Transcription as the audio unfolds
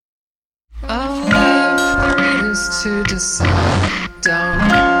to decide. Don't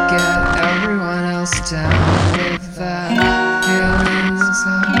get everyone else down with that feelings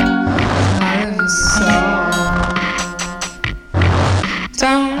out of your soul.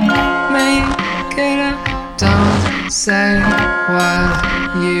 Don't make it up. Don't say what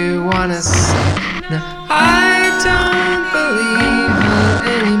you wanna say. No, I don't believe it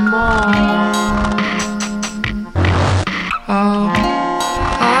anymore. Oh,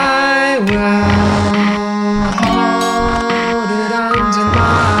 I will hold it under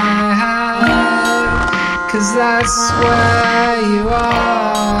my head, 'cause that's where you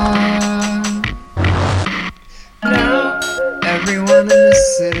are. Now everyone in the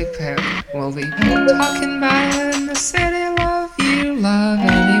city will be talking about it in the city.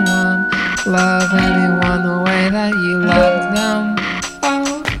 Love anyone the way that you love them.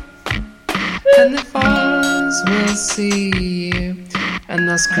 Oh, and the fans will see you, and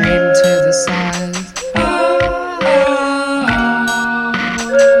they'll scream to the sides.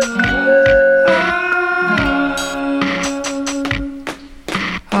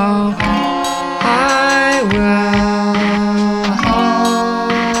 Oh, I will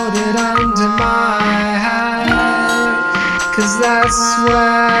hold it under my head, 'cause that's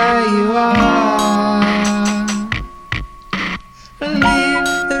where you are.